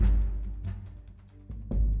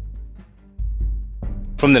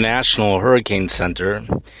From the National Hurricane Center,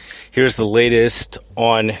 here's the latest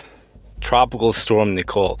on Tropical Storm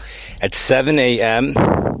Nicole. At 7 a.m.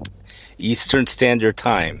 Eastern Standard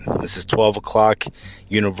Time, this is 12 o'clock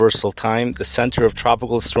Universal Time, the center of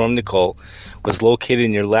Tropical Storm Nicole was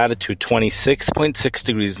located near latitude 26.6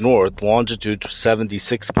 degrees north, longitude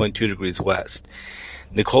 76.2 degrees west.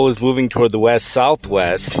 Nicole is moving toward the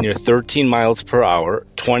west-southwest near 13 miles per hour,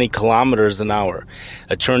 20 kilometers an hour.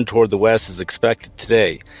 A turn toward the west is expected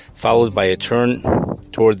today, followed by a turn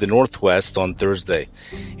toward the northwest on Thursday,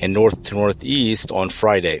 and north to northeast on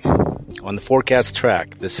Friday. On the forecast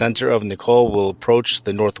track, the center of Nicole will approach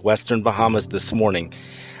the northwestern Bahamas this morning,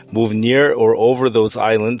 move near or over those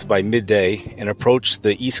islands by midday, and approach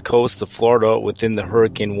the east coast of Florida within the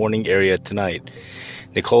hurricane warning area tonight.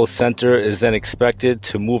 Nicole's center is then expected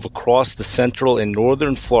to move across the central and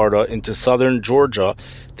northern Florida into southern Georgia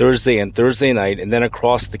Thursday and Thursday night, and then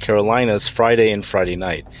across the Carolinas Friday and Friday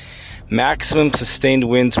night. Maximum sustained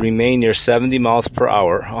winds remain near 70 miles per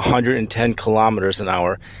hour, 110 kilometers an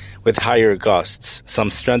hour, with higher gusts. Some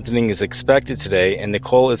strengthening is expected today, and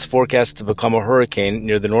Nicole is forecast to become a hurricane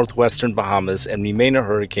near the northwestern Bahamas and remain a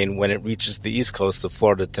hurricane when it reaches the east coast of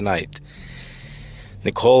Florida tonight.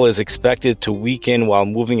 Nicole is expected to weaken while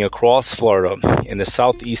moving across Florida in the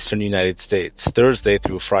southeastern United States Thursday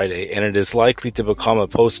through Friday, and it is likely to become a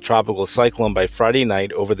post-tropical cyclone by Friday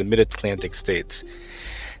night over the mid-Atlantic states.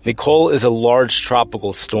 Nicole is a large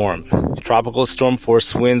tropical storm. Tropical storm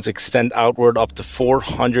force winds extend outward up to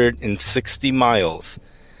 460 miles,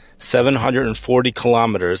 740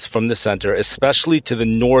 kilometers from the center, especially to the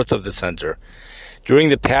north of the center. During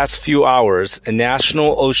the past few hours, a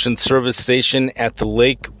National Ocean Service station at the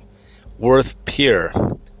Lake Worth Pier,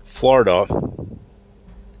 Florida,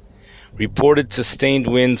 reported sustained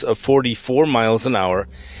winds of 44 miles an hour,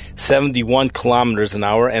 71 kilometers an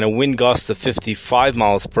hour, and a wind gust of 55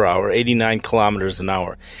 miles per hour, 89 kilometers an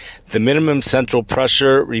hour. The minimum central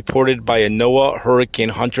pressure reported by a NOAA Hurricane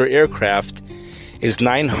Hunter aircraft is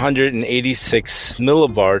 986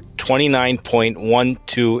 millibar,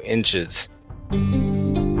 29.12 inches.